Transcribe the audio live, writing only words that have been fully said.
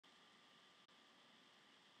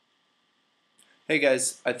Hey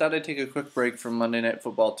guys, I thought I'd take a quick break from Monday Night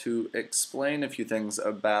Football to explain a few things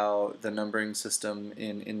about the numbering system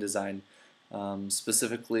in InDesign.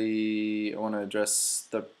 Specifically, I want to address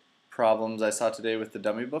the problems I saw today with the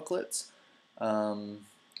dummy booklets and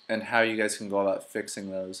how you guys can go about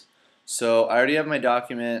fixing those. So I already have my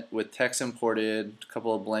document with text imported, a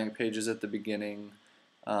couple of blank pages at the beginning,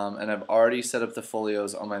 and I've already set up the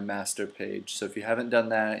folios on my master page. So if you haven't done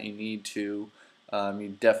that, you need to.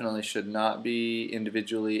 You definitely should not be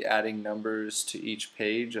individually adding numbers to each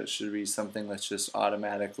page. That should be something that's just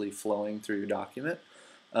automatically flowing through your document.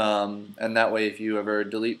 And that way, if you ever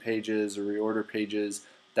delete pages or reorder pages,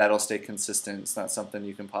 that'll stay consistent. It's not something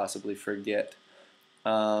you can possibly forget.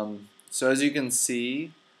 So as you can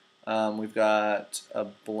see, we've got a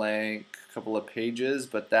blank couple of pages,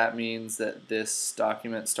 but that means that this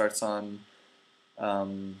document starts on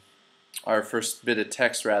our first bit of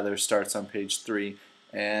text rather starts on page 3,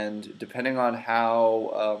 and depending on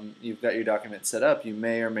how you've got your document set up, you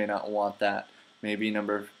may or may not want that. Maybe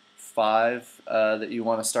number 5 that you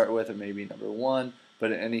want to start with, and maybe number 1,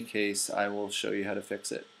 but in any case I will show you how to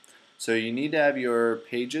fix it. So you need to have your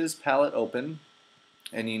pages palette open,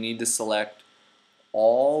 and you need to select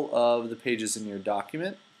all of the pages in your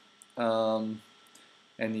document, and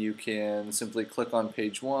you can simply click on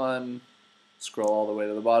page 1, scroll all the way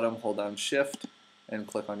to the bottom, hold down Shift, and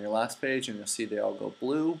click on your last page, and you'll see they all go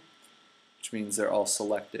blue, which means they're all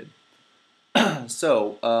selected.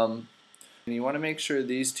 So you want to make sure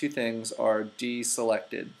these two things are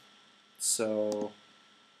deselected. So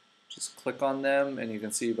just click on them, and you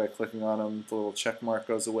can see by clicking on them, the little check mark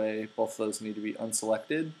goes away. Both of those need to be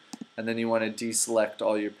unselected. And then you want to deselect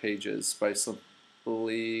all your pages by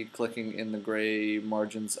simply clicking in the gray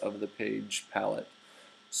margins of the page palette.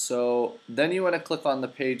 So then you want to click on the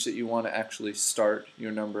page that you want to actually start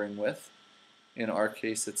your numbering with. In our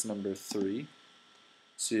case, it's number 3.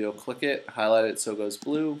 So you'll click it, highlight it so it goes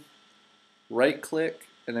blue, right click,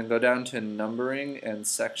 and then go down to numbering and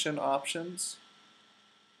section options.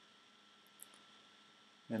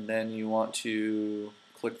 And then you want to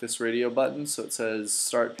click this radio button so it says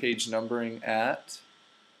start page numbering at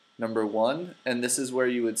number 1, and this is where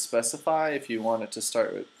you would specify if you want it to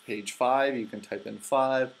start with page 5, you can type in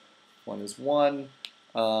 5, 1 is 1.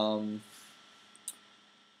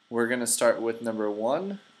 We're going to start with number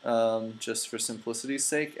 1 just for simplicity's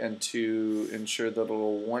sake, and to ensure that a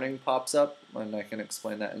little warning pops up, and I can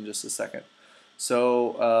explain that in just a second.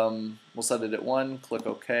 So we'll set it at 1, click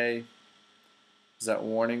OK. There's that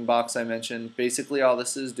warning box I mentioned. Basically all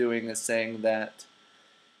this is doing is saying that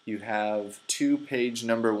you have 2 page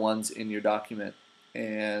number 1s in your document,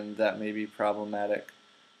 and that may be problematic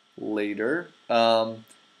later.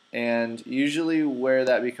 And usually where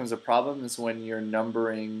that becomes a problem is when you're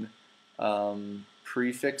numbering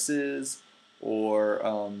prefixes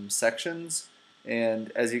or sections.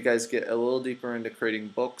 And as you guys get a little deeper into creating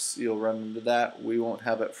books, you'll run into that. We won't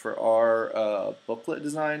have it for our booklet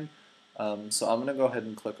design. So I'm going to go ahead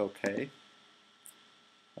and click OK.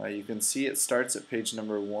 You can see it starts at page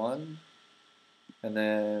number 1 and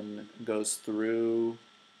then goes through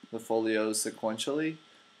the folios sequentially.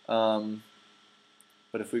 But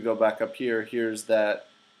if we go back up here, here's that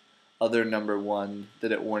other number 1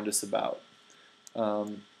 that it warned us about.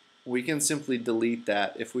 We can simply delete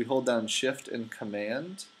that. If we hold down Shift and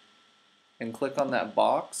Command and click on that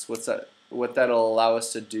box, what that'll allow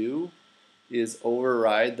us to do is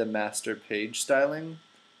override the master page styling,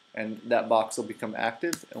 and that box will become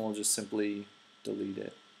active, and we'll just simply delete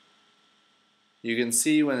it. You can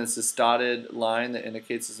see when it's this dotted line that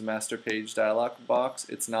indicates it's a master page dialog box,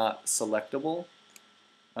 it's not selectable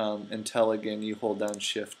until again you hold down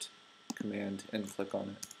Shift, Command, and click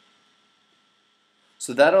on it.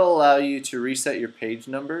 So that'll allow you to reset your page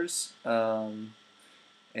numbers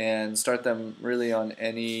and start them really on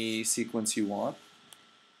any sequence you want.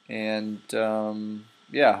 And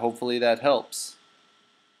yeah, hopefully that helps.